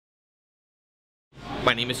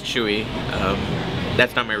My name is Chuey.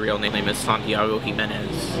 That's not my real name. My name is Santiago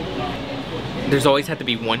Jimenez. There's always had to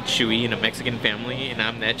be one Chuey in a Mexican family, and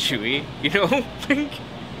I'm that Chuey, you know?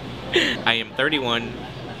 I am 31.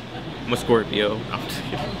 I'm a Scorpio.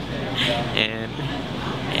 And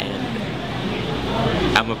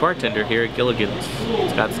I'm a bartender here at Giligin,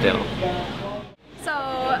 Scottsdale. So,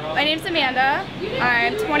 my name's Amanda.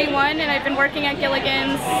 I'm 21 and I've been working at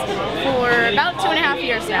Gilligan's for about 2.5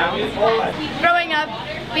 years now. Growing up,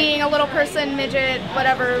 being a little person, midget,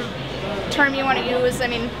 whatever term you want to use, I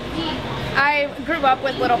mean, I grew up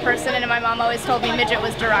with little person and my mom always told me midget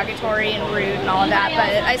was derogatory and rude and all of that,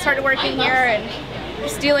 but I started working here and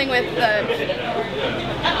just dealing with the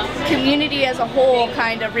community as a whole,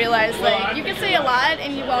 kind of realized like you can say a lot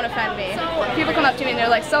and you won't offend me. So people come up to me and they're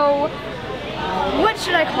like, so what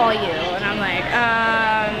should I call you? And I'm like,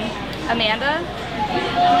 Amanda?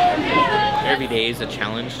 Every day is a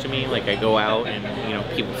challenge to me. Like I go out and, you know,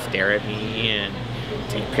 people stare at me and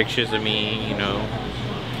take pictures of me, you know.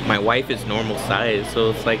 My wife is normal size, so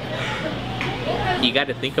it's like, you got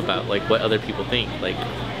to think about like what other people think. Like,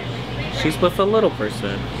 she's with a little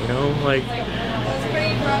person, you know, like.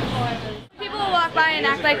 People will walk by and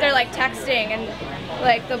act like they're like texting and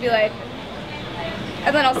like they'll be like,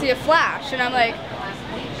 and then I'll see a flash and I'm like,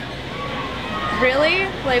 really?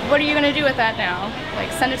 Like, what are you gonna do with that now?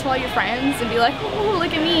 Like, send it to all your friends and be like, oh,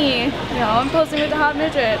 look at me. You know, I'm posing with the hot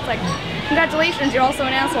midget. It's like, congratulations, you're also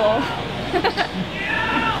an asshole.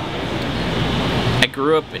 I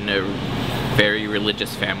grew up in a very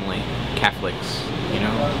religious family, Catholics, you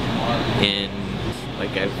know, and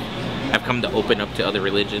like I've come to open up to other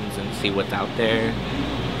religions and see what's out there.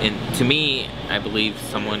 And to me, I believe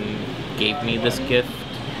someone gave me this gift.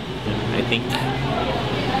 I think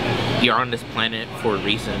you're on this planet for a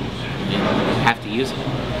reason and you have to use it.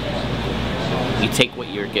 You take what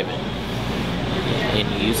you're given and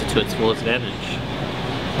you use it to its fullest advantage.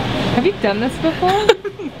 Have you done this before?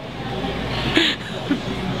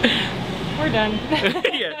 We're done.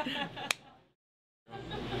 Yeah.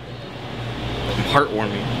 I'm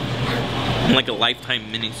heartwarming. I'm like a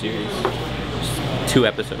Lifetime miniseries. Just 2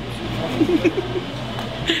 episodes.